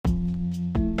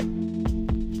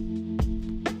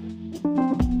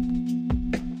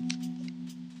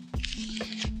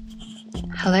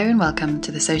Hello and welcome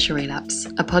to The Social Relapse,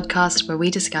 a podcast where we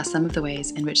discuss some of the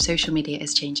ways in which social media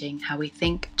is changing how we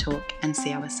think, talk, and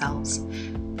see ourselves.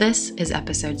 This is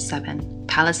episode 7,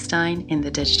 Palestine in the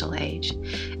Digital Age.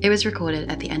 It was recorded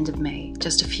at the end of May,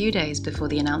 just a few days before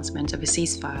the announcement of a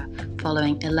ceasefire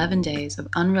following 11 days of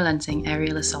unrelenting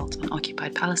aerial assault on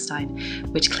occupied Palestine,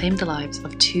 which claimed the lives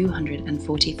of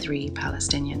 243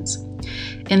 Palestinians.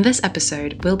 In this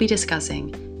episode, we'll be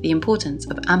discussing the importance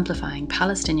of amplifying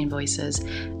Palestinian voices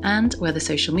and whether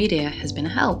social media has been a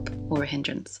help or a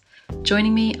hindrance.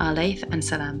 Joining me are Laith and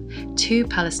Salam, two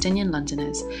Palestinian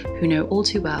Londoners who know all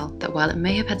too well that while it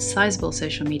may have had sizable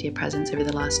social media presence over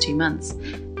the last 2 months,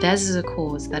 theirs is a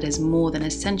cause that is more than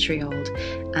a century old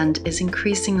and is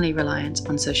increasingly reliant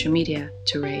on social media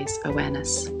to raise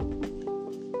awareness.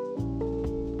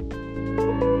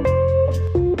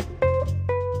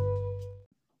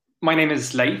 My name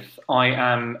is Laith. I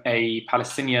am a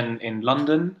Palestinian in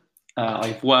London.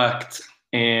 I've worked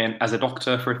as a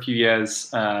doctor for a few years,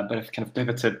 but I've kind of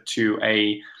pivoted to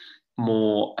a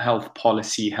more health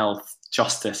policy, health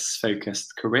justice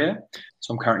focused career.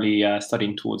 So I'm currently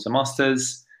studying towards a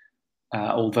master's,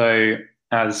 although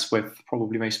as with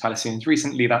probably most Palestinians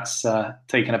recently, that's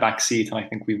taken a back seat. And I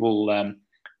think we've all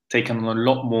taken a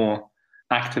lot more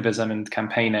activism and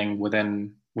campaigning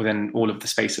within all of the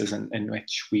spaces in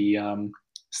which we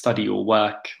study or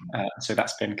work. So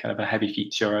that's been kind of a heavy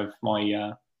feature of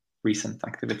my recent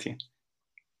activity.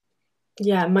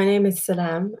 Yeah, my name is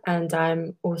Salam and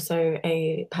I'm also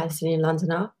a Palestinian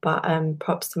Londoner, but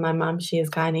props to my mum, she is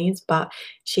Guyanese, but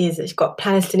she's got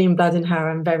Palestinian blood in her,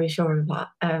 I'm very sure of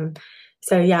that.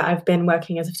 So yeah, I've been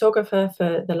working as a photographer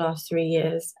for the last 3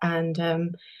 years, and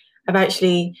I've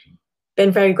actually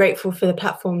been very grateful for the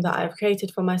platform that I've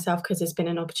created for myself, because it's been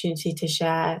an opportunity to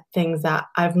share things that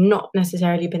I've not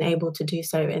necessarily been able to do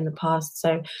so in the past.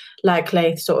 So like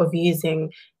Laith, sort of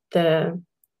using the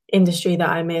industry that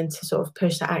I'm in to sort of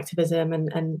push that activism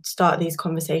and start these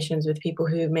conversations with people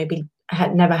who maybe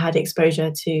had never had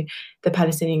exposure to the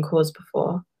Palestinian cause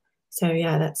before. So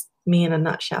yeah, that's me in a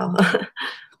nutshell.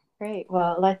 Great.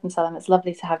 Well, Laith and Salam, it's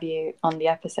lovely to have you on the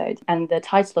episode. And the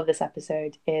title of this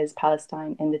episode is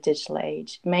Palestine in the Digital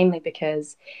Age, mainly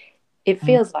because it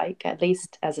feels like, at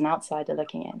least as an outsider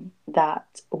looking in,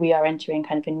 that we are entering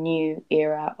kind of a new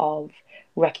era of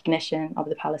recognition of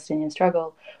the Palestinian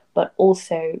struggle, but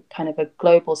also kind of a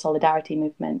global solidarity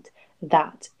movement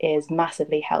that is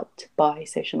massively helped by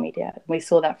social media. We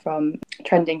saw that from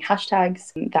trending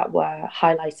hashtags that were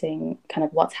highlighting kind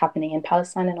of what's happening in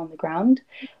Palestine and on the ground,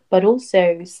 but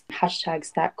also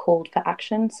hashtags that called for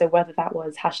action. So whether that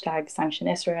was hashtag sanction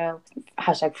Israel,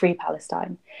 hashtag free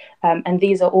Palestine. And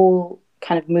these are all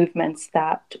kind of movements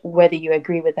that, whether you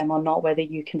agree with them or not, whether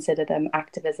you consider them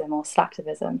activism or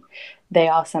slacktivism, they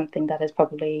are something that is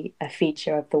probably a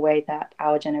feature of the way that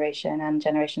our generation and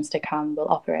generations to come will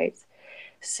operate.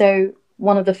 So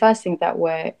one of the first things that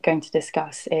we're going to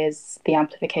discuss is the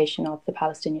amplification of the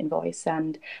Palestinian voice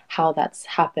and how that's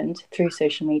happened through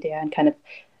social media and kind of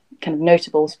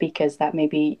notable speakers that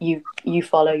maybe you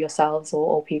follow yourselves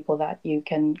or people that you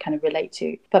can kind of relate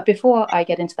to. But before I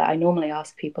get into that, I normally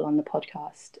ask people on the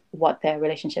podcast what their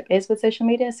relationship is with social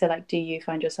media. So like, do you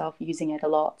find yourself using it a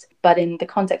lot? But in the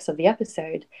context of the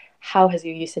episode, how has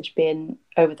your usage been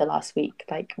over the last week?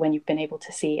 Like when you've been able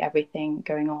to see everything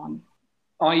going on?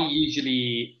 I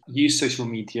usually use social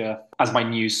media as my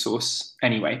news source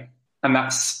anyway. And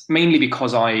that's mainly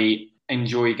because I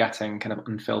enjoy getting kind of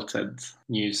unfiltered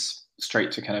news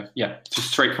straight to just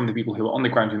straight from the people who are on the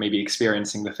ground who may be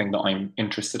experiencing the thing that I'm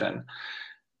interested in.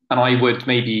 And I would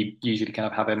maybe usually kind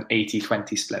of have an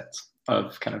 80-20 split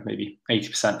of kind of maybe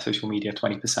 80% social media,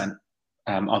 20%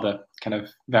 other kind of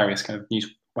various kind of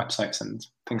news websites and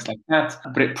things like that.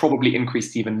 But it probably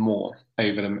increased even more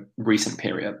over the recent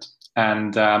period.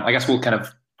 And I guess we'll kind of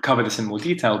cover this in more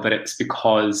detail, but it's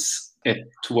because it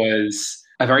was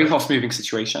a very fast-moving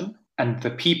situation. And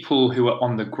the people who were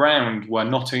on the ground were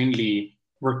not only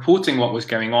reporting what was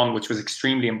going on, which was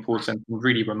extremely important and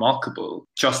really remarkable,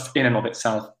 just in and of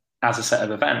itself as a set of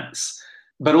events,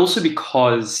 but also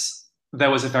because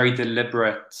there was a very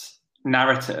deliberate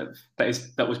narrative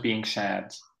that was being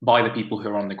shared by the people who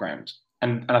are on the ground.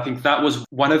 And I think that was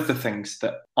one of the things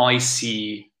that I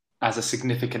see as a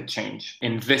significant change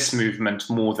in this movement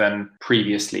more than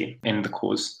previously in the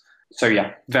cause. So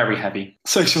yeah, very heavy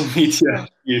social media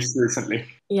use recently.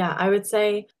 Yeah, I would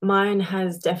say mine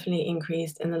has definitely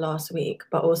increased in the last week,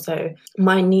 but also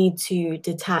my need to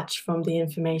detach from the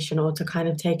information or to kind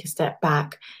of take a step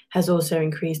back has also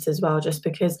increased as well, just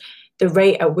because the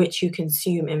rate at which you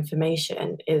consume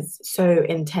information is so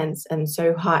intense and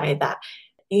so high that,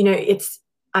 you know, it's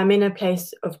I'm in a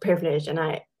place of privilege, and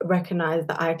I recognize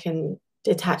that I can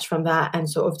detach from that and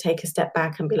sort of take a step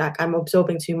back and be like, I'm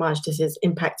absorbing too much. This is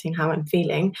impacting how I'm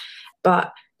feeling.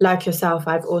 But like yourself,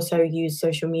 I've also used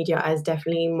social media as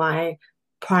definitely my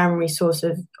primary source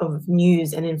of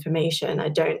news and information. I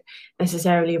don't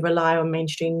necessarily rely on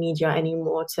mainstream media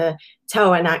anymore to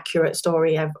tell an accurate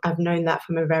story. I've known that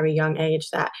from a very young age,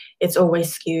 that it's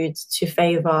always skewed to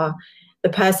favor the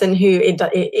person who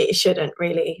it shouldn't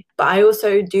really. But I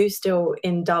also do still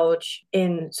indulge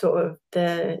in sort of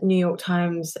the New York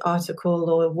Times article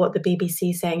or what the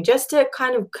BBC is saying, just to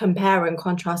kind of compare and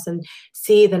contrast and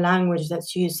see the language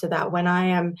that's used, so that when I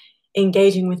am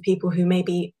engaging with people who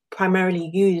maybe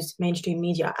primarily use mainstream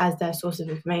media as their source of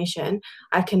information,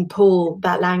 I can pull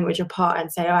that language apart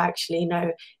and say, oh, actually,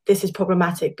 no, this is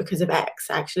problematic because of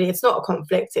X. Actually, it's not a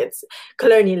conflict, it's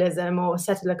colonialism or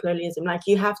settler colonialism. Like,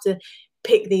 you have to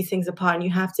pick these things apart, and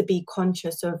you have to be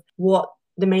conscious of what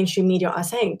the mainstream media are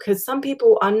saying, because some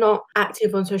people are not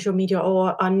active on social media,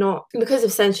 or are not, because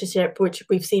of censorship, which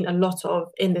we've seen a lot of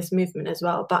in this movement as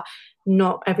well, but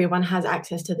not everyone has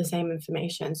access to the same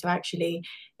information. So actually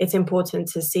it's important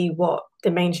to see what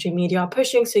the mainstream media are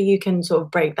pushing, so you can sort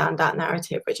of break down that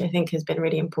narrative, which I think has been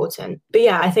really important. But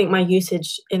yeah, I think my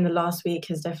usage in the last week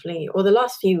has definitely, or the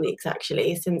last few weeks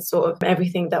actually, since sort of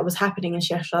everything that was happening in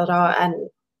Sheikh Jarrah, and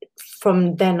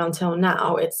from then until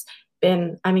now, it's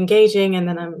been, I'm engaging and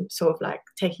then I'm sort of like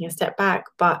taking a step back.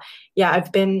 But yeah,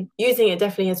 I've been using it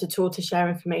definitely as a tool to share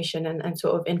information and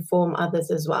sort of inform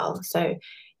others as well. So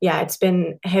yeah, it's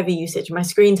been heavy usage. My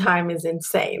screen time is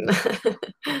insane.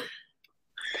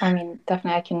 I mean,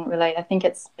 definitely I can relate. I think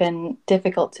it's been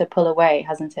difficult to pull away,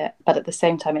 hasn't it? But at the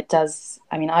same time, it does.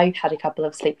 I mean, I've had a couple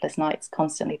of sleepless nights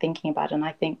constantly thinking about it, and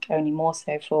I think only more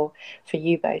so for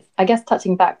you both. I guess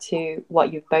touching back to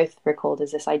what you've both recalled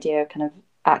is this idea of kind of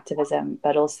activism,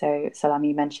 but also, Salam,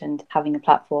 you mentioned having a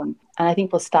platform. And I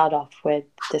think we'll start off with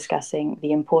discussing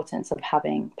the importance of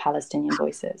having Palestinian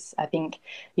voices. I think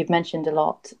you've mentioned a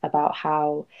lot about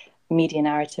how media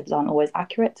narratives aren't always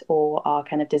accurate, or are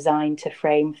kind of designed to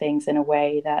frame things in a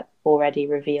way that already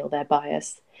reveal their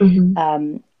bias.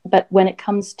 Mm-hmm. But when it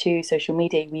comes to social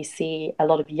media, we see a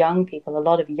lot of young people, a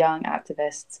lot of young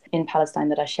activists in Palestine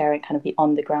that are sharing kind of the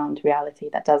on-the-ground reality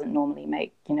that doesn't normally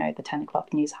make, the 10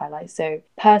 o'clock news highlights. So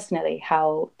personally,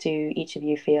 how do each of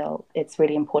you feel it's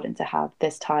really important to have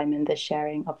this time and this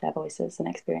sharing of their voices and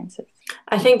experiences?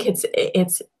 I think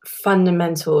it's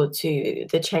fundamental to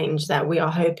the change that we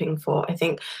are hoping for. I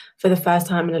think for the first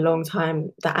time in a long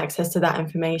time, that access to that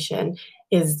information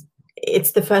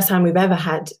it's the first time we've ever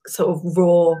had sort of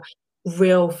raw,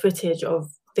 real footage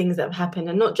of things that have happened,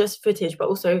 and not just footage, but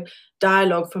also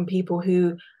dialogue from people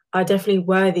who are definitely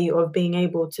worthy of being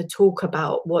able to talk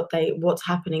about what's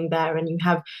happening there, and you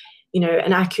have,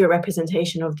 an accurate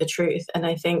representation of the truth. And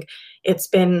I think it's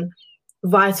been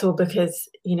vital because,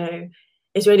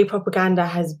 Israeli propaganda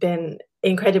has been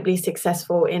incredibly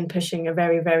successful in pushing a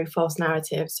very, very false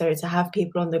narrative. So to have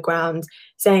people on the ground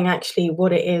saying actually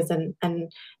what it is,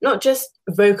 and not just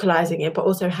vocalizing it, but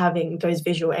also having those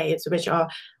visual aids, which are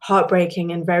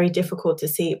heartbreaking and very difficult to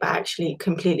see, but actually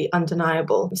completely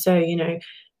undeniable. So,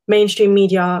 mainstream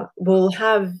media will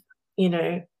have,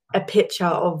 a picture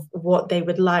of what they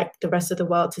would like the rest of the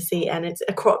world to see, and it's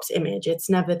a cropped image, it's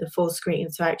never the full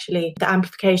screen. So actually the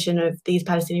amplification of these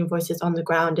Palestinian voices on the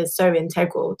ground is so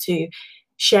integral to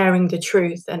sharing the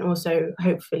truth and also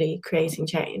hopefully creating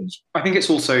change. I think it's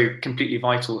also completely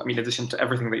vital, I mean, in addition to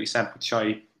everything that you said, which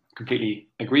I completely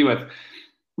agree with,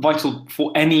 vital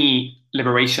for any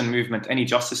liberation movement, any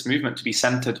justice movement, to be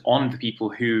centered on the people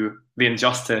who the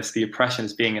injustice, the oppression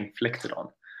is being inflicted on.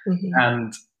 Mm-hmm.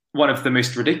 And one of the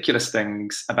most ridiculous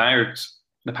things about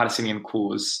the Palestinian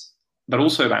cause, but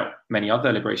also about many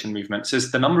other liberation movements,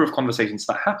 is the number of conversations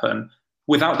that happen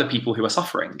without the people who are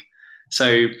suffering.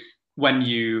 So when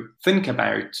you think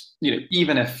about,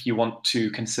 even if you want to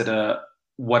consider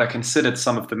what are considered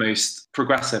some of the most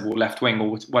progressive or left-wing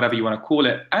or whatever you want to call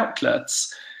it,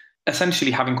 outlets,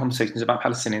 essentially having conversations about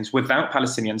Palestinians without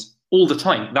Palestinians all the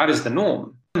time, that is the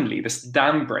norm. Suddenly, this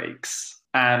dam breaks.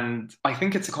 And I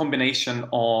think it's a combination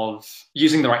of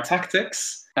using the right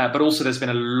tactics, but also there's been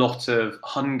a lot of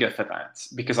hunger for that,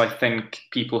 because I think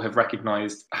people have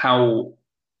recognized how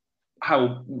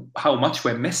much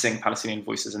we're missing Palestinian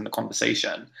voices in the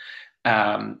conversation.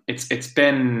 It's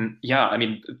been, I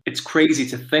mean, it's crazy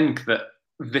to think that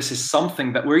this is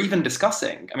something that we're even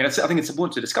discussing. I mean, I think it's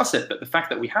important to discuss it, but the fact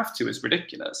that we have to is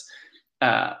ridiculous.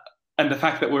 And the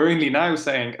fact that we're only now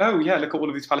saying, oh yeah, look at all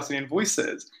of these Palestinian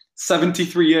voices.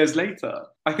 73 years later,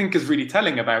 I think is really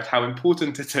telling about how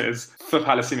important it is for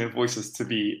Palestinian voices to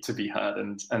be heard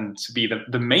and to be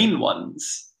the main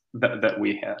ones that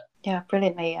we hear. Yeah,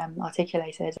 brilliantly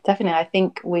articulated. Definitely, I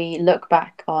think we look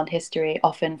back on history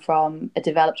often from a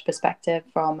developed perspective,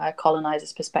 from a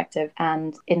colonizer's perspective,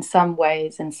 and in some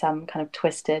ways, in some kind of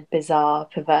twisted, bizarre,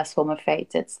 perverse form of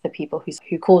fate, it's the people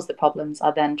who cause the problems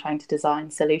are then trying to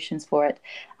design solutions for it,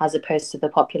 as opposed to the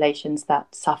populations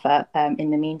that suffer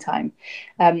in the meantime.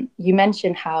 You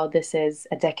mentioned how this is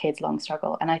a decades-long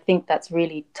struggle, and I think that's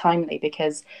really timely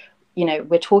because, you know,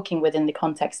 we're talking within the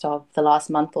context of the last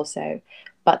month or so,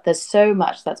 but there's so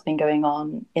much that's been going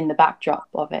on in the backdrop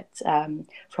of it,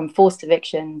 from forced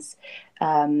evictions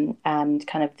and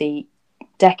kind of the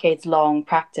decades-long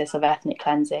practice of ethnic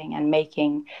cleansing and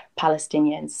making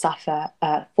Palestinians suffer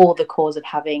for the cause of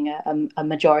having a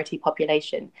majority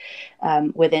population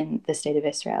within the state of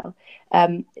Israel.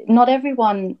 Not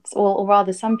everyone, or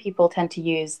rather some people tend to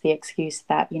use the excuse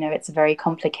that, you know, it's a very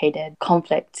complicated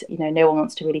conflict, you know, no one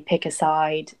wants to really pick a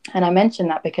side. And I mention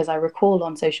that because I recall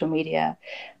on social media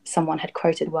someone had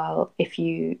quoted, well, if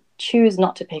you choose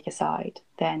not to pick a side,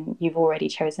 then you've already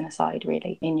chosen a side,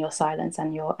 really, in your silence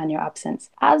and your absence.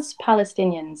 As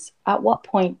Palestinians, at what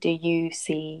point do you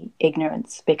see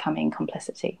ignorance becoming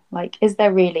complicity? Like, is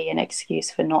there really an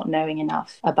excuse for not knowing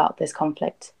enough about this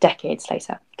conflict decades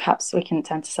later? Perhaps we can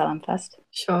turn to Salam first.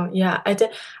 Sure, yeah.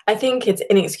 I think it's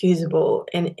inexcusable,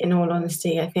 in all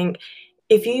honesty. I think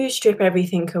if you strip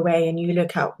everything away and you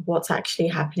look at what's actually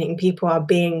happening, people are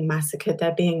being massacred,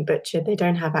 they're being butchered, they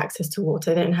don't have access to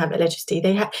water, they don't have electricity,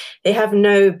 they have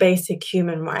no basic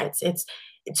human rights. It's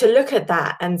to look at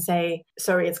that and say,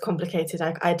 sorry, it's complicated,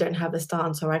 I don't have a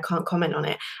stance or I can't comment on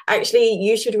it. Actually,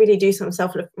 you should really do some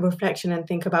self-reflection and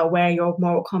think about where your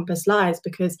moral compass lies,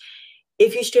 because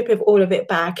if you strip all of it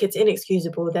back, it's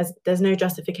inexcusable. There's no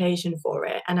justification for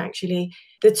it. And actually,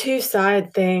 the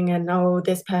two-side thing and, oh,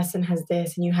 this person has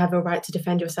this and you have a right to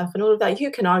defend yourself and all of that, you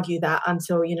can argue that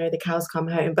until, you know, the cows come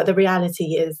home. But the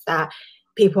reality is that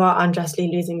people are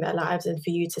unjustly losing their lives. And for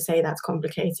you to say that's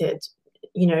complicated,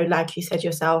 you know, like you said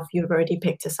yourself, you've already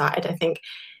picked a side. I think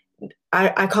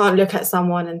I can't look at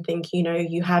someone and think, you know,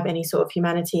 you have any sort of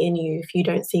humanity in you if you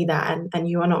don't see that and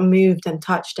you are not moved and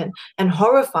touched and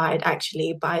horrified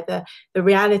actually by the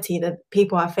reality that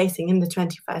people are facing in the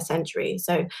 21st century.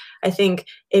 So I think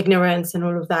ignorance and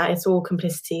all of that, it's all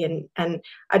complicity, and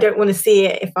I don't want to see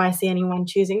it if I see anyone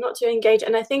choosing not to engage.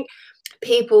 And I think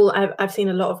I've seen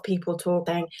a lot of people talk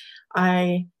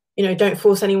saying, you know, don't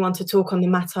force anyone to talk on the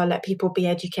matter, let people be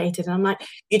educated. And I'm like,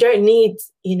 you don't need,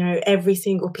 you know, every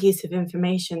single piece of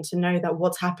information to know that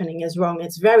what's happening is wrong.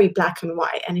 It's very black and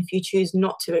white. And if you choose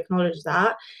not to acknowledge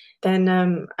that, then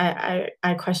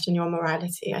I question your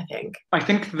morality, I think. I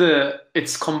think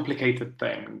it's complicated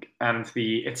thing and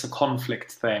it's a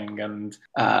conflict thing and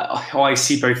how I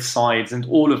see both sides and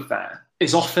all of that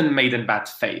is often made in bad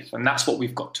faith. And that's what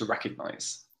we've got to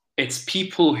recognize. It's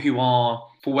people who are,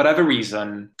 for whatever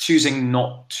reason, choosing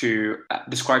not to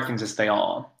describe things as they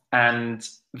are. And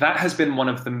that has been one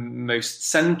of the most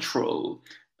central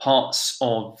parts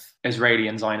of Israeli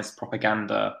and Zionist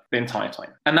propaganda the entire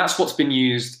time. And that's what's been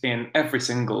used in every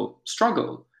single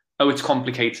struggle. Oh, it's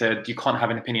complicated. You can't have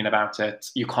an opinion about it.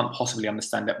 You can't possibly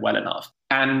understand it well enough.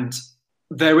 And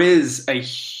there is a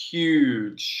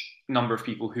huge number of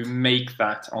people who make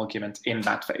that argument in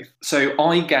bad faith. So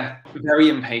I get very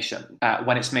impatient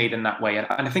when it's made in that way. And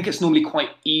I think it's normally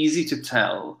quite easy to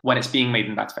tell when it's being made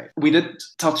in bad faith. We did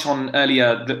touch on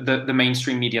earlier the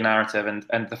mainstream media narrative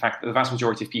and the fact that the vast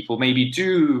majority of people maybe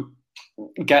do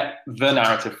get the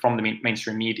narrative from the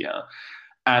mainstream media.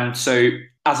 And so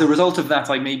as a result of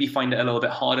that, I maybe find it a little bit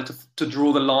harder to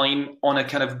draw the line on a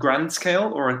kind of grand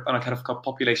scale or on a kind of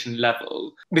population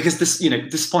level, because this, you know,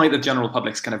 despite the general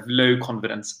public's kind of low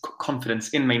confidence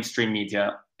in mainstream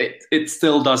media, it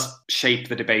still does shape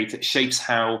the debate. It shapes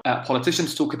how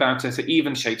politicians talk about it. It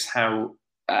even shapes how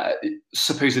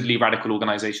supposedly radical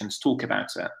organizations talk about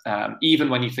it. Even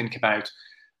when you think about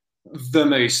the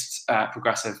most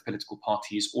progressive political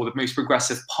parties or the most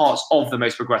progressive parts of the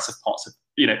most progressive parts of,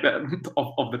 you know,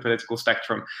 of the political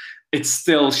spectrum, it's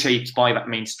still shaped by that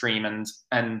mainstream.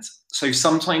 And so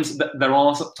sometimes there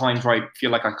are times where I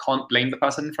feel like I can't blame the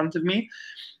person in front of me,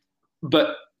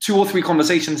 but 2 or 3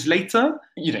 conversations later,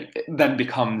 you know, it then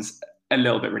becomes a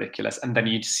little bit ridiculous, and then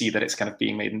you see that it's kind of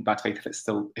being made in bad faith if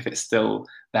it's still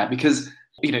there, because,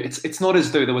 you know, it's not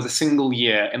as though there was a single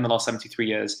year in the last 73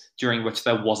 years during which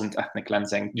there wasn't ethnic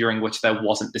cleansing, during which there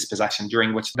wasn't dispossession,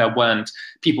 during which there weren't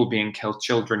people being killed,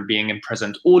 children being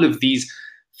imprisoned. All of these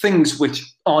things which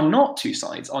are not two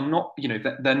sides, are not,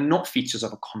 they're not features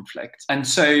of a conflict. And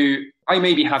so I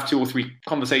maybe have 2 or 3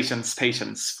 conversations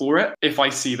patience for it if I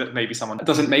see that maybe someone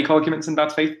doesn't make arguments in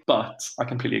bad faith. But I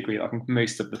completely agree. I think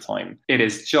most of the time it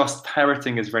is just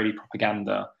parroting Israeli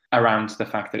propaganda around the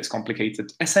fact that it's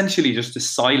complicated, essentially just to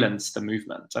silence the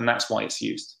movement. And that's why it's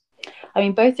used. I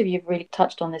mean, both of you have really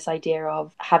touched on this idea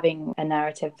of having a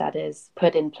narrative that is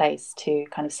put in place to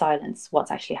kind of silence what's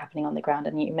actually happening on the ground.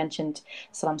 And you mentioned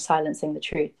Salam silencing the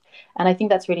truth. And I think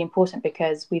that's really important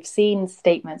because we've seen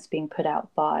statements being put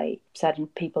out by certain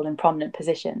people in prominent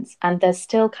positions, and there's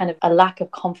still kind of a lack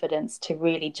of confidence to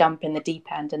really jump in the deep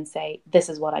end and say, this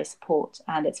is what I support,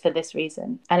 and it's for this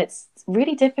reason. And it's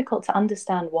really difficult to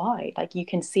understand why. Like, you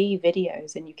can see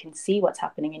videos and you can see what's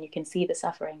happening and you can see the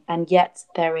suffering, and yet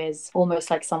there is almost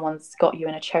like someone's got you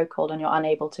in a chokehold and you're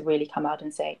unable to really come out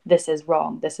and say, this is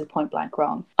wrong, this is point blank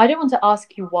wrong. I don't want to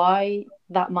ask you why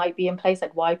that might be in place,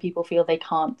 like why people feel they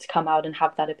can't come out and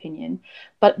have that opinion.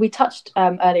 But we touched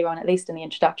earlier on, at least in the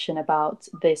introduction, about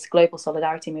this global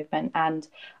solidarity movement. And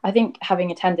I think,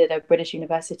 having attended a British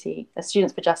university, a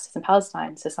Students for Justice in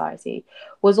Palestine society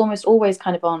was almost always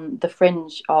kind of on the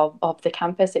fringe of the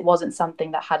campus. It wasn't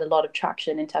something that had a lot of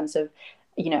traction in terms of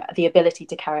the ability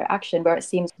to carry out action, where it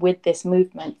seems with this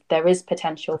movement there is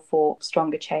potential for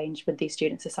stronger change with these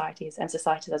student societies and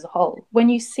societies as a whole. When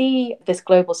you see this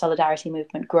global solidarity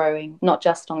movement growing, not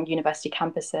just on university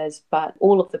campuses, but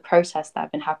all of the protests that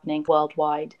have been happening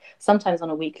worldwide, sometimes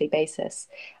on a weekly basis,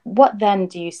 what then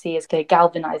do you see as the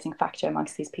galvanizing factor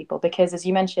amongst these people? Because, as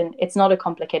you mentioned, it's not a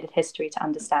complicated history to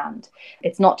understand.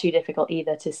 It's not too difficult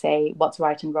either to say what's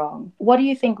right and wrong. What do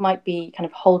you think might be kind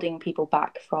of holding people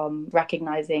back from recognizing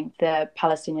the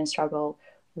Palestinian struggle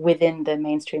within the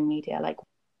mainstream media? Like,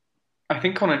 I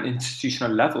think on an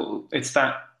institutional level, it's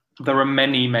that there are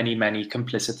many, many, many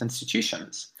complicit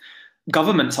institutions.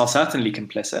 Governments are certainly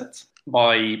complicit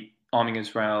by arming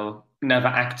Israel, never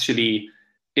actually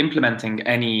implementing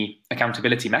any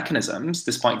accountability mechanisms,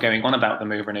 despite going on about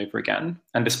them over and over again,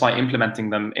 and despite implementing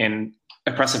them in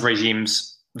oppressive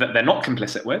regimes that they're not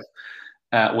complicit with,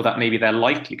 or that maybe they're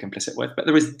likely complicit with. But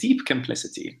there is deep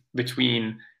complicity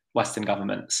between Western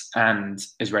governments and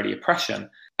Israeli oppression,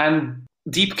 and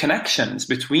deep connections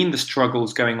between the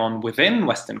struggles going on within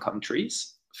Western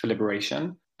countries for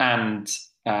liberation and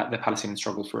the Palestinian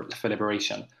struggle for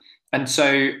liberation. And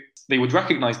so they would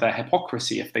recognize their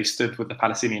hypocrisy if they stood with the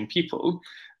Palestinian people,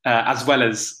 as well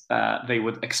as they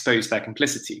would expose their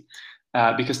complicity.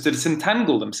 Because to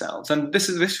disentangle themselves, and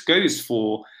this goes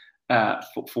for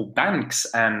banks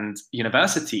and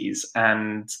universities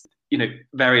and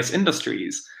various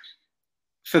industries,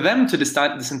 for them to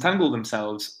disentangle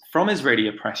themselves from Israeli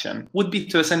oppression would be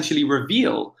to essentially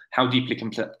reveal how deeply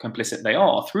complicit they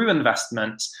are through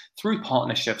investments, through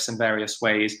partnerships in various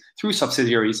ways, through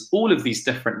subsidiaries, all of these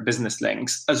different business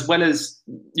links, as well as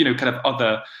kind of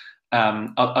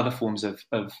other forms of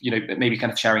maybe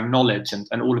kind of sharing knowledge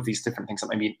and all of these different things that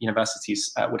maybe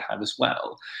universities would have as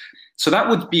well. So that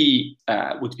would be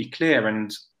clear,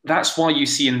 and that's why you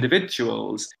see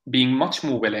individuals being much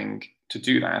more willing to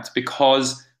do that,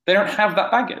 because they don't have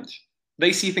that baggage.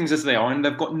 They see things as they are, and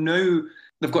they've got no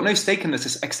stake in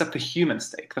this except a human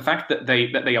stake. The fact that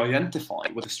they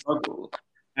identify with a struggle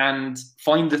and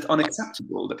find it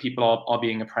unacceptable that people are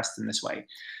being oppressed in this way.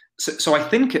 So I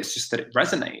think it's just that it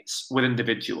resonates with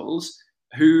individuals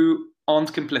who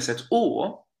aren't complicit,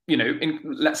 or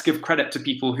let's give credit to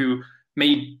people who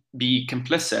may be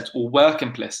complicit or were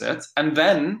complicit and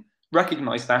then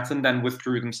recognize that and then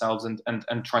withdrew themselves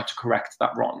and try to correct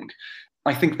that wrong.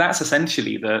 I think that's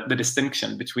essentially the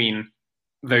distinction between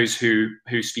those who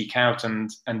speak out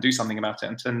and do something about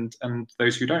it and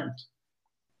those who don't.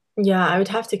 Yeah, I would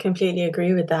have to completely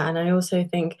agree with that. And I also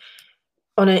think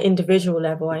on an individual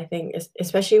level, I think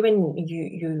especially when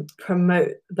you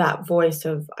promote that voice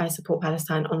of I support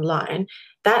Palestine online,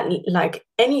 that like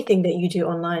anything that you do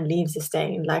online leaves a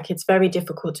stain. Like, it's very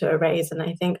difficult to erase. And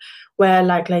I think where,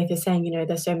 like Laith is saying,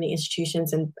 there's so many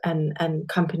institutions and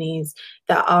companies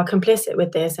that are complicit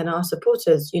with this and are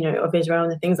supporters, of Israel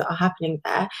and the things that are happening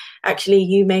there. Actually,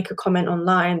 you make a comment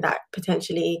online that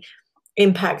potentially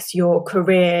impacts your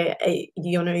career,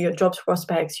 your jobs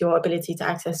prospects, your ability to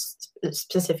access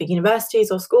specific universities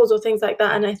or schools or things like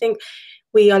that. And I think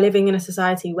we are living in a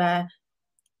society where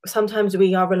sometimes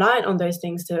we are reliant on those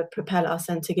things to propel us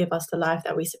and to give us the life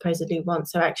that we supposedly want.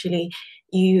 So actually,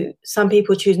 some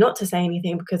people choose not to say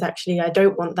anything because actually I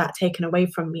don't want that taken away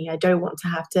from me. I don't want to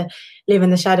have to live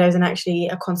in the shadows, and actually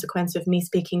a consequence of me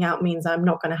speaking out means I'm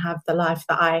not going to have the life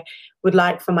that I would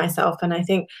like for myself. And I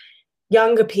think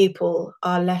younger people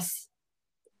are less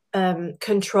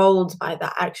controlled by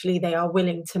that. Actually, they are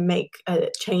willing to make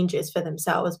changes for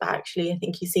themselves. But actually, I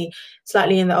think you see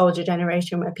slightly in the older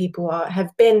generation where people have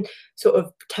been sort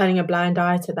of turning a blind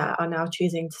eye to that, are now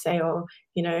choosing to say, oh,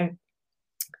 you know,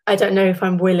 I don't know if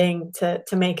I'm willing to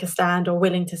make a stand or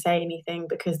willing to say anything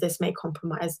because this may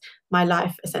compromise my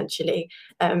life, essentially.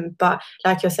 But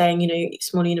like you're saying, you know,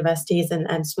 smaller universities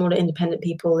and smaller independent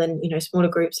people and, you know, smaller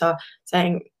groups are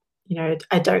saying, you know,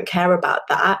 I don't care about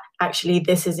that. Actually,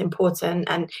 this is important.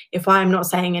 And if I'm not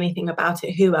saying anything about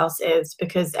it, who else is?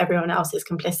 Because everyone else is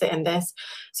complicit in this.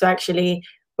 So actually,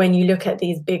 when you look at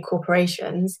these big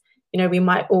corporations, you know, we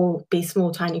might all be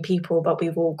small, tiny people, but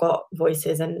we've all got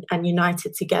voices, and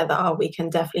united together, we can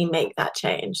definitely make that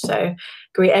change. So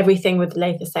agree everything with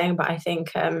Latha saying, but I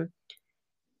think,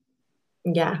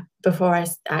 yeah, before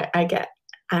I get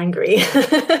angry.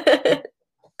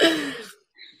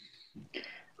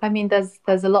 I mean,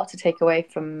 there's a lot to take away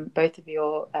from both of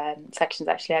your sections,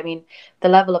 actually. I mean, the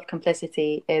level of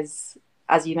complicity is,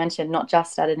 as you mentioned, not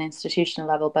just at an institutional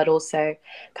level, but also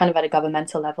kind of at a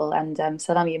governmental level. And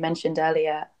Salam, you mentioned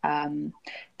earlier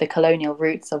the colonial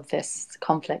roots of this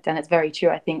conflict, and it's very true.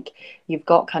 I think you've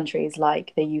got countries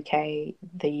like the UK,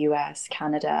 the US,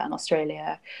 Canada, and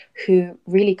Australia who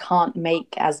really can't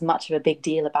make as much of a big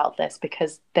deal about this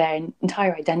because their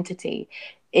entire identity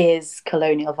is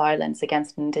colonial violence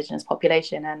against an indigenous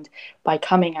population. And by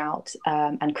coming out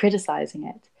and criticizing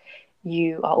it,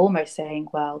 you are almost saying,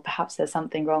 well, perhaps there's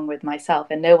something wrong with myself,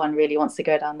 and no one really wants to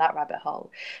go down that rabbit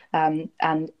hole.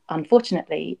 And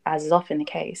unfortunately, as is often the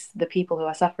case, the people who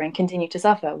are suffering continue to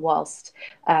suffer whilst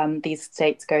these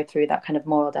states go through that kind of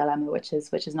moral dilemma, which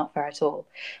is not fair at all.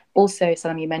 Also,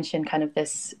 Salam, you mentioned kind of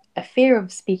this a fear of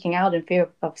speaking out and fear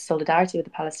of solidarity with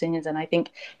the Palestinians, and I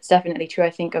think it's definitely true. I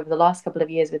think over the last couple of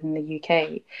years within the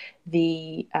UK,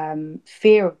 the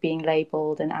fear of being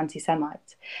labelled an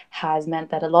anti-Semite has meant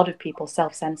that a lot of people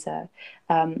self-censor,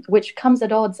 which comes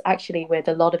at odds actually with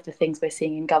a lot of the things we're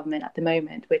seeing in government at the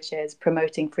moment, which is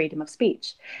promoting freedom of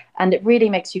speech. And it really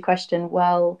makes you question,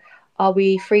 well, are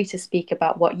we free to speak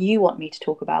about what you want me to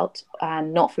talk about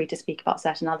and not free to speak about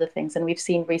certain other things? And we've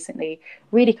seen recently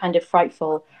really kind of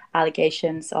frightful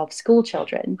allegations of school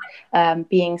children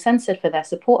being censored for their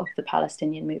support of the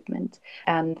Palestinian movement,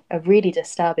 and a really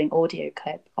disturbing audio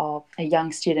clip of a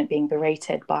young student being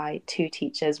berated by two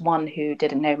teachers, one who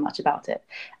didn't know much about it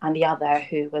and the other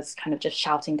who was kind of just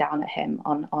shouting down at him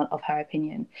on of her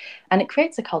opinion. And it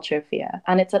creates a culture of fear,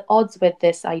 and it's at odds with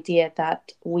this idea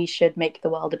that we should make the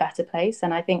world a better place.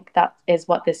 And I think that is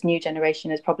what this new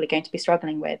generation is probably going to be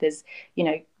struggling with is, you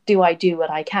know, do I do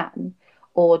what I can,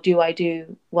 or do I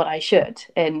do what I should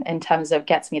in terms of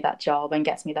gets me that job and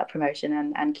gets me that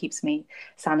promotion and keeps me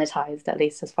sanitized, at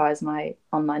least as far as my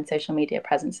online social media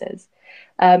presence is.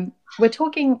 We're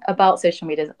talking about social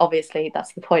media, obviously,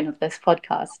 that's the point of this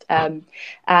podcast.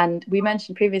 And we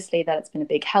mentioned previously that it's been a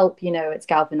big help. You know, it's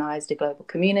galvanized a global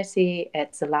community,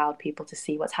 it's allowed people to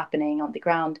see what's happening on the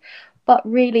ground. But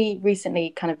really recently,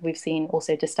 kind of, we've seen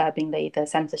also disturbingly the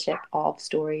censorship of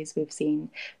stories. We've seen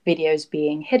videos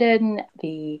being hidden,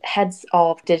 the heads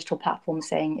of digital platforms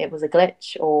saying it was a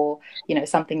glitch or, you know,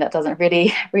 something that doesn't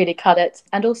really cut it.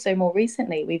 And also more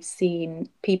recently, we've seen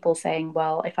people saying,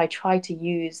 well, if I try to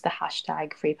use the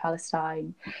hashtag Free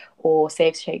Palestine or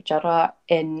Save Sheikh Jarrah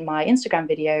in my Instagram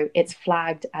video, it's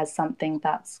flagged as something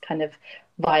that's kind of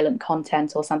violent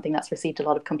content or something that's received a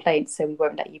lot of complaints, so we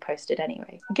won't let you post it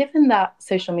anyway. Given that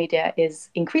social media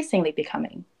is increasingly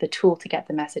becoming the tool to get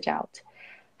the message out,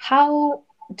 how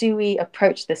do we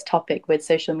approach this topic with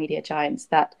social media giants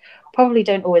that probably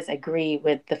don't always agree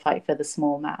with the fight for the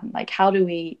small man? Like, how do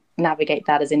we navigate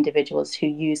that as individuals who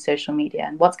use social media,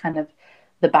 and what's kind of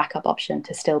the backup option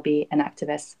to still be an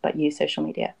activist but use social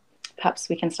media? Perhaps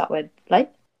we can start with Blake.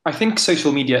 I think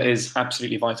social media is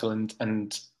absolutely vital,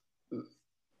 and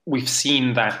we've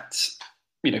seen that,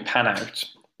 you know, pan out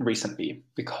recently,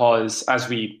 because as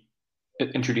we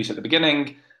introduced at the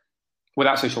beginning,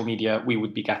 without social media, we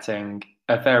would be getting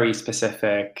a very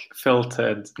specific,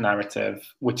 filtered narrative,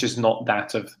 which is not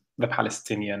that of the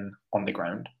Palestinian on the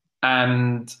ground.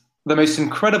 And the most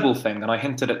incredible thing, and I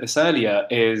hinted at this earlier,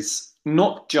 is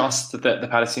not just that the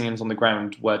Palestinians on the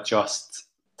ground were just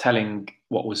telling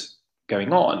what was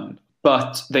going on,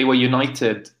 but they were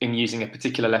united in using a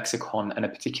particular lexicon and a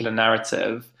particular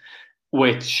narrative,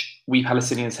 which we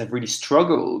Palestinians have really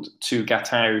struggled to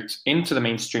get out into the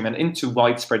mainstream and into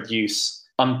widespread use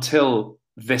until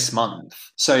this month.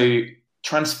 So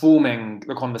transforming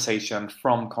the conversation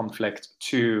from conflict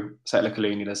to settler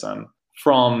colonialism,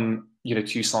 from, you know,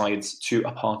 two sides to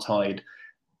apartheid,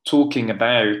 talking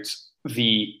about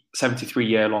the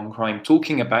 73-year-long crime,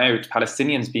 talking about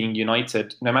Palestinians being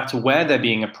united no matter where they're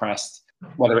being oppressed,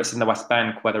 whether it's in the West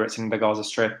Bank, whether it's in the Gaza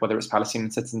Strip, whether it's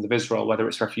Palestinian citizens of Israel, whether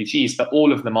it's refugees, that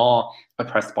all of them are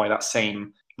oppressed by that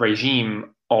same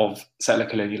regime of settler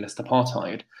colonialist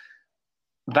apartheid.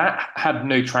 That had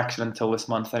no traction until this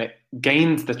month, and it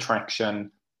gained the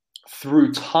traction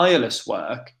through tireless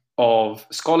work of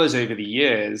scholars over the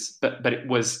years, but it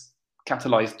was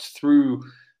catalyzed through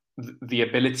the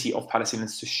ability of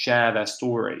Palestinians to share their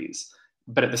stories,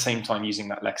 but at the same time using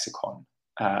that lexicon.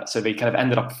 So they kind of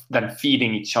ended up then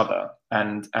feeding each other,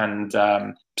 and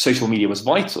social media was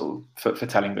vital for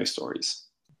telling those stories.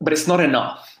 But it's not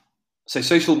enough. So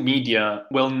social media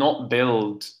will not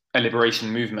build a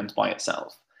liberation movement by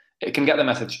itself. It can get the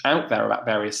message out there about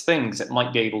various things. It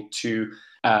might be able to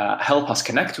help us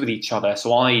connect with each other.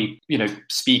 So I,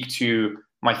 speak to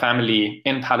my family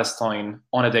in Palestine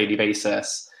on a daily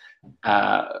basis.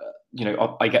 I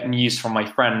get news from my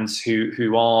friends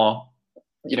who are,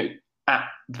 at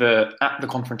the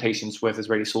confrontations with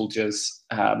Israeli soldiers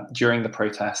during the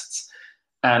protests,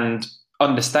 and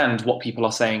understand what people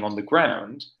are saying on the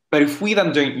ground. But if we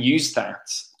then don't use that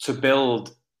to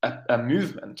build a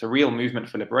movement, a real movement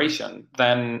for liberation,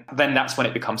 then that's when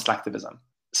it becomes slacktivism.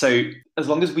 So as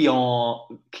long as we are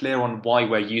clear on why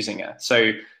we're using it,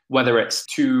 so whether it's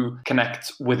to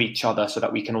connect with each other so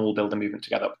that we can all build a movement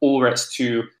together, or it's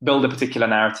to build a particular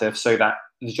narrative so that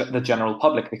the general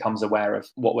public becomes aware of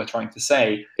what we're trying to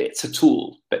say, it's a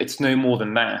tool, but it's no more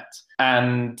than that.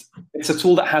 And it's a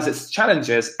tool that has its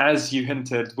challenges, as you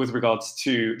hinted, with regards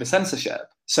to the censorship.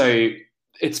 So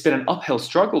it's been an uphill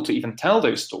struggle to even tell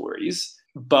those stories.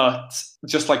 But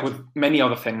just like with many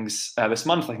other things this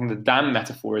month, I think the dam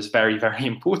metaphor is very, very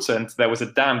important. There was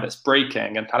a dam that's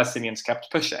breaking and Palestinians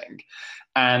kept pushing.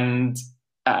 And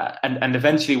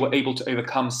eventually were able to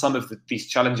overcome some of these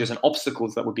challenges and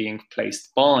obstacles that were being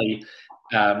placed by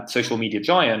social media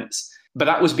giants. But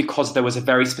that was because there was a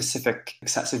very specific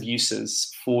sets of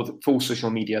uses for social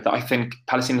media that I think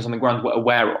Palestinians on the ground were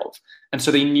aware of. And so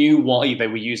they knew why they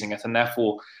were using it, and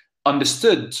therefore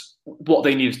understood what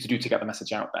they needed to do to get the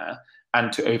message out there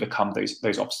and to overcome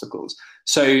those obstacles.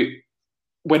 So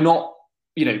we're not,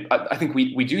 I think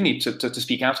we do need to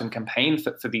speak out and campaign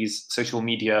for these social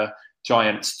media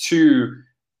giants to,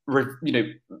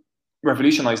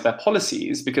 revolutionize their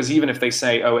policies, because even if they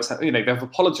say, they've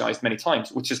apologized many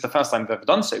times, which is the first time they've ever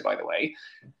done so, by the way,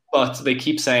 but they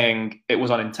keep saying it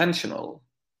was unintentional,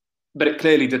 but it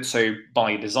clearly did so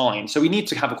by design. So we need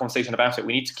to have a conversation about it.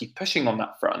 We need to keep pushing on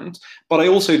that front. But I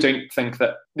also don't think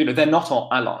that, they're not our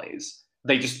allies.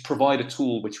 They just provide a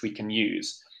tool which we can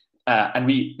use. And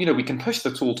we can push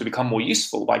the tool to become more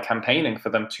useful by campaigning for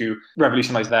them to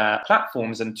revolutionize their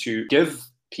platforms and to give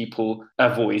people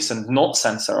a voice and not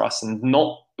censor us and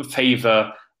not favor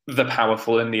the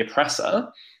powerful and the oppressor.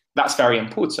 That's very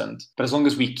important. But as long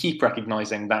as we keep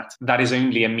recognizing that that is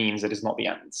only a means, it is not the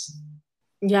ends.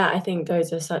 Yeah, I think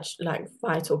those are such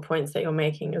vital points that you're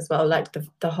making as well. Like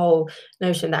the whole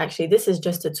notion that actually this is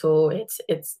just a tool.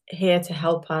 It's here to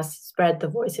help us spread the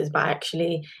voices, but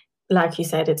actually, like you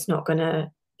said, it's not going to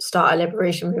start a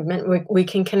liberation movement. We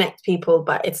can connect people,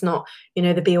 but it's not,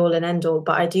 the be all and end all.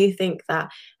 But I do think that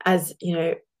as,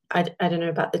 I don't know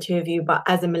about the two of you, but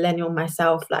as a millennial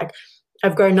myself,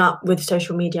 I've grown up with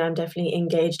social media. I'm definitely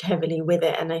engaged heavily with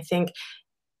it. And I think,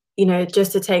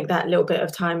 just to take that little bit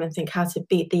of time and think how to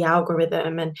beat the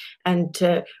algorithm and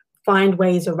to find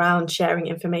ways around sharing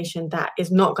information that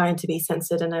is not going to be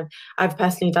censored. And I've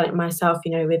personally done it myself,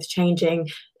 with changing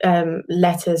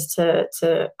letters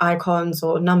to icons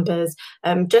or numbers,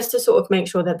 just to sort of make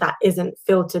sure that isn't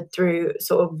filtered through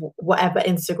sort of whatever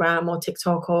Instagram or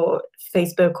TikTok or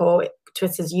Facebook or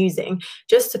Twitter's using,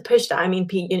 just to push that. I mean,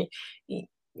 Pete,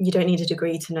 you don't need a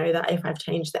degree to know that if I've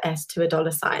changed the S to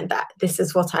a $sign, that this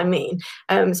is what I mean.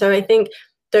 So I think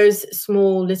those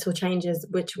small little changes,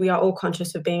 which we are all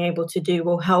conscious of being able to do,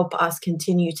 will help us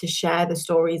continue to share the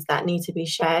stories that need to be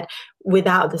shared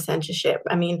without the censorship.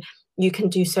 I mean, you can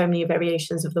do so many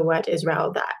variations of the word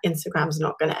Israel that Instagram's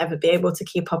not going to ever be able to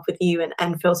keep up with you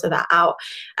and filter that out.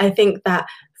 I think that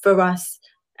for us,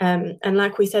 and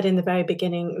like we said in the very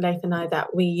beginning, Laith and I,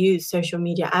 that we use social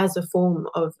media as a form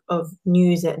of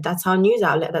news. That's our news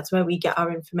outlet. That's where we get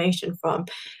our information from.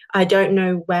 I don't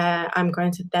know where I'm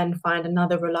going to then find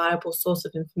another reliable source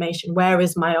of information. Where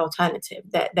is my alternative?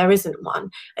 There isn't one.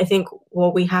 I think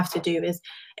what we have to do is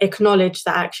acknowledge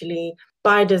that actually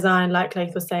by design, like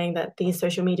Laith was saying, that these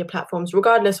social media platforms,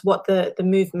 regardless what the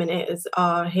movement is,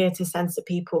 are here to censor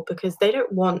people because they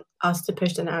don't want us to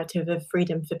push the narrative of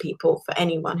freedom for people, for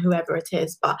anyone, whoever it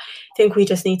is. But I think we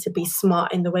just need to be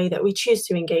smart in the way that we choose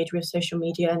to engage with social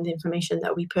media and the information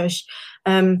that we push.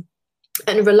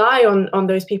 And rely on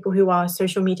those people who are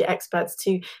social media experts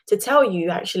to tell you,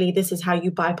 actually, this is how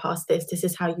you bypass this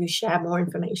is how you share more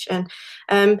information.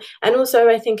 And also,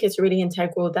 I think it's really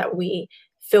integral that we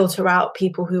filter out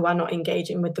people who are not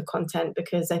engaging with the content,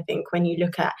 because I think when you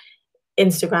look at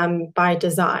Instagram by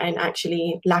design,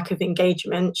 actually lack of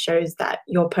engagement shows that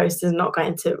your post is not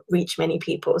going to reach many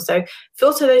people. So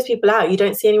filter those people out. You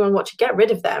don't see anyone watching, get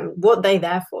rid of them. What are they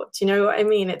there for? Do you know what I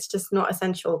mean? It's just not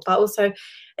essential. But also,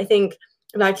 I think,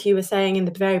 like you were saying in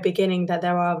the very beginning, that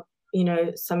there are,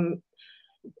 some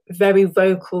very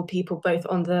vocal people both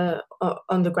on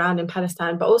the ground in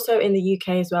Palestine, but also in the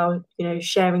UK as well,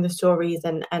 sharing the stories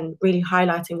and really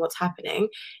highlighting what's happening.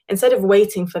 Instead of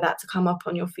waiting for that to come up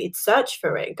on your feed, search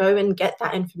for it, go and get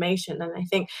that information. And I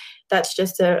think that's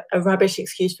just a rubbish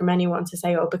excuse from anyone to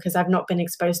say, oh, because I've not been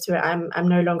exposed to it, I'm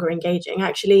no longer engaging.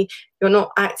 Actually, you're not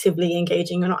actively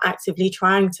engaging, you're not actively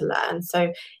trying to learn.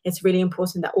 So it's really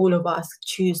important that all of us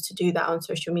choose to do that on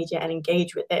social media and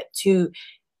engage with it to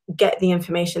get the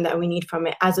information that we need from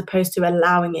it, as opposed to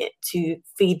allowing it to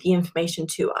feed the information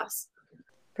to us.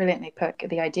 Brilliantly put.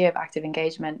 The idea of active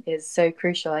engagement is so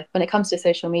crucial. When it comes to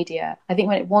social media, I think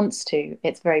when it wants to,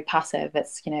 it's very passive.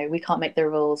 It's, we can't make the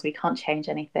rules, we can't change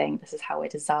anything. This is how we're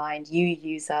designed. You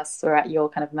use us, we're at your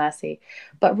kind of mercy.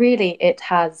 But really, it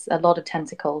has a lot of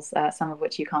tentacles, some of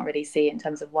which you can't really see in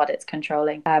terms of what it's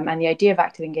controlling. And the idea of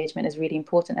active engagement is really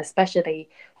important, especially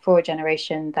for a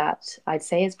generation that I'd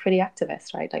say is pretty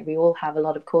activist, right? Like, we all have a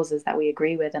lot of causes that we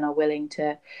agree with and are willing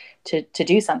to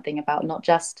do something about, not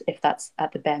just if that's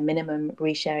at the bare minimum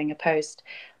resharing a post,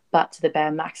 but to the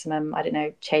bare maximum, I don't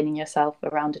know, chaining yourself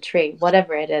around a tree.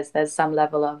 Whatever it is, there's some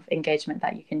level of engagement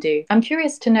that you can do. I'm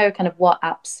curious to know kind of what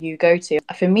apps you go to.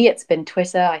 For me, it's been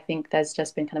Twitter. I think there's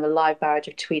just been kind of a live barrage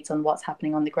of tweets on what's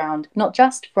happening on the ground, not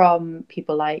just from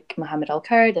people like Mohammed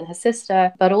Al-Kurd and his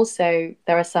sister, but also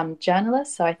there are some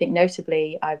journalists. So I think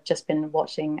notably, I've just been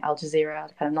watching Al Jazeera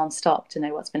kind of non-stop to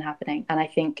know what's been happening. And I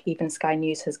think even Sky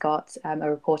News has got a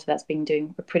reporter that's been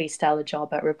doing a pretty stellar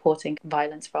job at reporting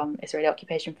violence from Israeli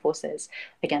occupation forces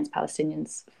against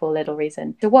Palestinians for little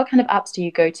reason. So what kind of apps do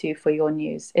you go to for your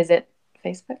news? Is it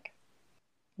Facebook?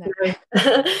 No.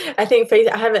 I think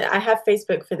I have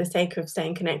Facebook for the sake of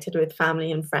staying connected with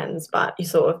family and friends, but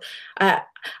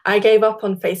I gave up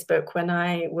on Facebook when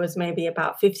I was maybe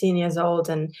about 15 years old,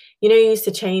 and you used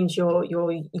to change your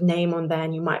name on there,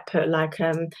 and you might put like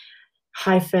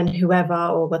hyphen whoever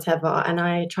or whatever, and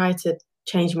I tried to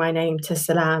change my name to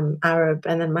Salam Arab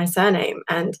and then my surname,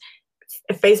 and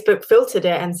Facebook filtered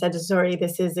it and said, sorry,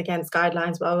 this is against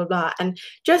guidelines, blah, blah, blah. And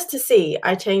just to see,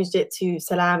 I changed it to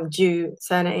Salam Jew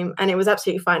surname, and it was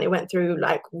absolutely fine. It went through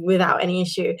like without any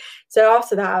issue. So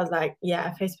after that, I was like,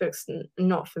 yeah, Facebook's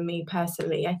not for me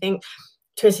personally. I think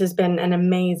Twitter's been an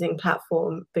amazing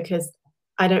platform because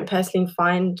I don't personally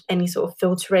find any sort of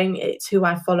filtering. It's who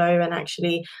I follow and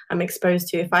actually I'm exposed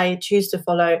to. If I choose to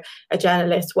follow a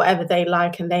journalist, whatever they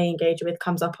like and they engage with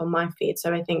comes up on my feed.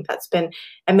 So I think that's been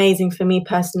amazing for me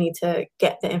personally to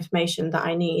get the information that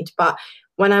I need. But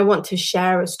when I want to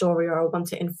share a story or I want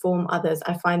to inform others,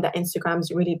 I find that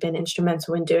Instagram's really been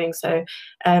instrumental in doing so.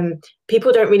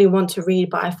 People don't really want to read,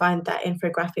 but I find that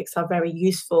infographics are very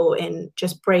useful in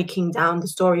just breaking down the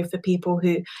story for people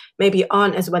who maybe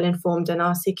aren't as well informed and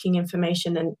are seeking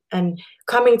information and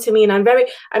coming to me. And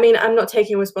I'm not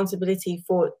taking responsibility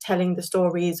for telling the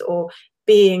stories or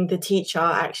being the teacher,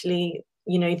 actually.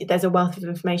 There's a wealth of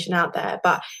information out there,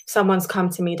 but someone's come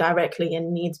to me directly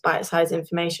and needs bite-sized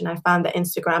information. I found that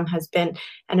Instagram has been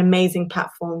an amazing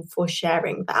platform for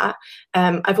sharing that.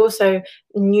 I've also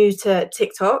new to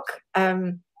TikTok.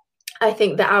 I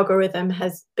think the algorithm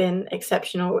has been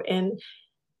exceptional in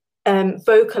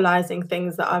vocalizing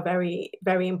things that are very,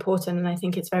 very important, and I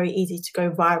think it's very easy to go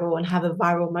viral and have a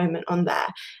viral moment on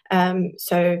there.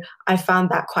 So I found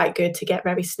that quite good to get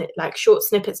very short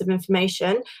snippets of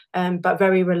information, but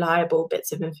very reliable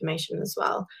bits of information as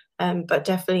well. But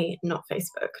definitely not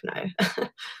Facebook, no.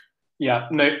 Yeah,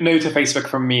 no to Facebook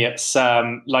from me. It's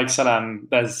like Salam.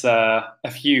 There's a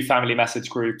few family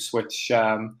message groups which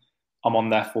I'm on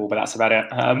there for, but that's about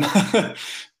it.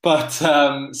 But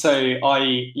so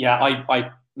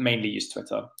I mainly use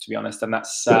Twitter, to be honest, and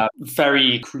that's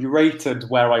very curated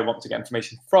where I want to get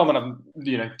information from, and I'm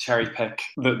cherry pick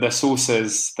the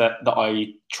sources that I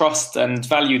trust and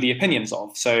value the opinions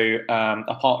of. So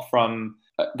apart from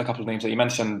the couple of names that you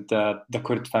mentioned, the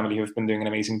Kurd family, who have been doing an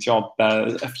amazing job.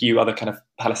 There's a few other kind of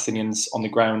Palestinians on the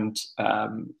ground,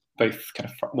 both kind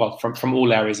of from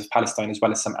all areas of Palestine, as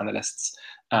well as some analysts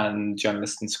and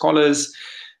journalists and scholars.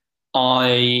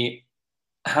 I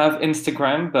have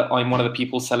Instagram, but I'm one of the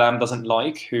people Salam doesn't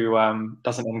like, who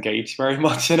doesn't engage very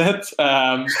much in it.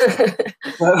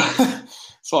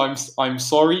 So I'm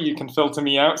sorry, you can filter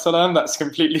me out, Salam. That's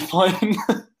completely fine.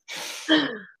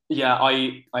 Yeah,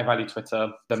 I value Twitter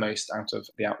the most out of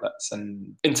the outlets.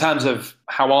 And in terms of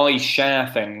how I share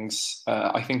things,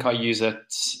 I think I use it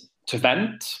to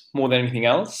vent more than anything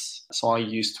else. So I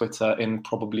use Twitter in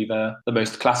probably the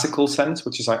most classical sense,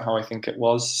 which is like how I think it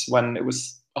was when it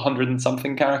was 100 and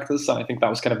something characters. And I think that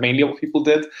was kind of mainly what people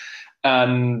did.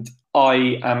 And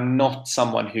I am not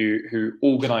someone who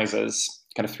organizes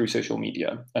kind of through social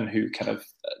media, and who kind of,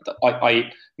 I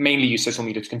mainly use social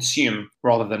media to consume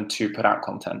rather than to put out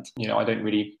content. You know, I don't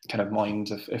really kind of mind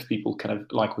if people kind of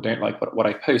like or don't like what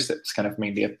I post. It's kind of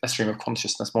mainly a stream of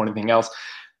consciousness more than anything else.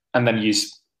 And then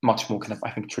use much more kind of,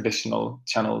 I think, traditional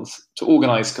channels to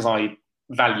organize, because I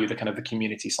value the kind of the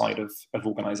community side of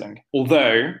organizing.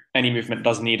 Although any movement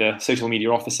does need a social media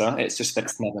officer, it's just that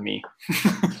it's never me.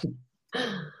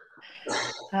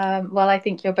 Well, I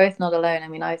think you're both not alone. I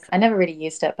mean, I never really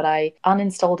used it, but I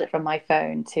uninstalled it from my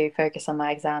phone to focus on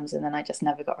my exams, and then I just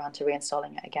never got around to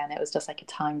reinstalling it again. It was just like a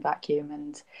time vacuum,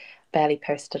 and barely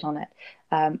posted on it.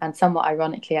 And somewhat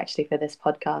ironically, actually, for this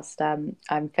podcast,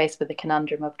 I'm faced with the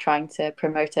conundrum of trying to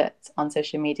promote it on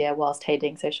social media whilst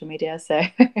hating social media. So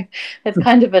it's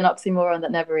kind of an oxymoron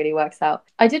that never really works out.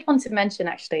 I did want to mention,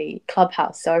 actually,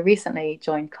 Clubhouse. So I recently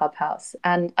joined Clubhouse,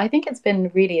 and I think it's been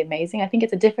really amazing. I think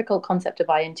it's a difficult concept to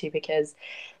buy into, because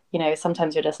you know,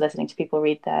 sometimes you're just listening to people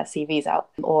read their CVs out,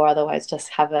 or otherwise just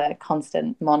have a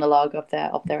constant monologue of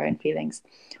their own feelings.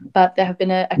 But there have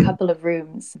been a couple of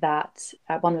rooms that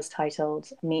one was titled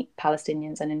 "Meet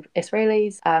Palestinians and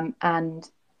Israelis,"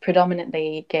 and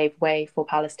predominantly gave way for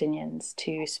Palestinians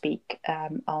to speak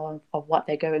of what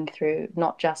they're going through,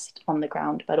 not just on the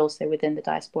ground, but also within the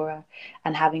diaspora,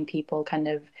 and having people kind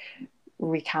of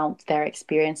recount their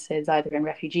experiences either in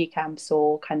refugee camps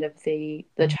or kind of the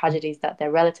tragedies that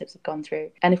their relatives have gone through.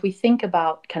 And if we think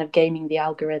about kind of gaming the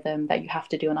algorithm that you have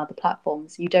to do on other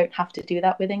platforms, you don't have to do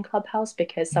that within Clubhouse,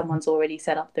 because someone's already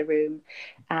set up the room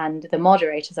and the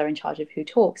moderators are in charge of who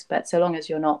talks. But so long as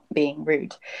you're not being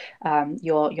rude,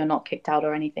 you're not kicked out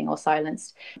or anything, or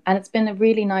silenced. And it's been a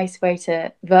really nice way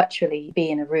to virtually be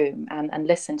in a room and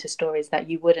listen to stories that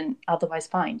you wouldn't otherwise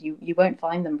find. You won't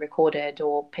find them recorded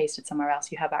or pasted somewhere else.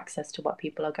 You have access to what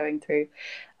people are going through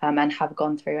and have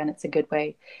gone through, and it's a good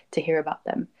way to hear about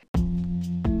them.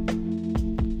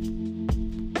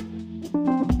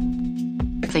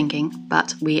 Thinking,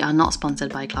 but we are not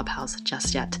sponsored by Clubhouse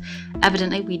just yet.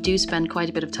 Evidently, we do spend quite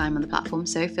a bit of time on the platform,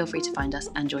 so feel free to find us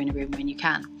and join a room when you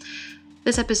can.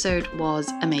 This episode was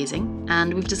amazing,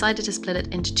 and we've decided to split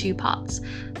it into two parts.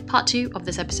 Part 2 of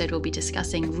this episode will be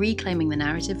discussing reclaiming the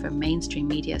narrative from mainstream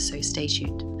media, so stay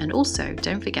tuned. And also,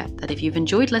 don't forget that if you've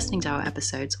enjoyed listening to our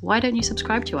episodes, why don't you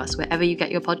subscribe to us wherever you get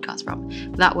your podcast from?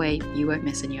 That way, you won't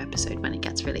miss a new episode when it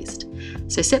gets released.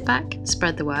 So sit back,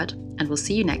 spread the word, and we'll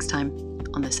see you next time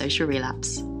on The Social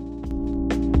Relapse.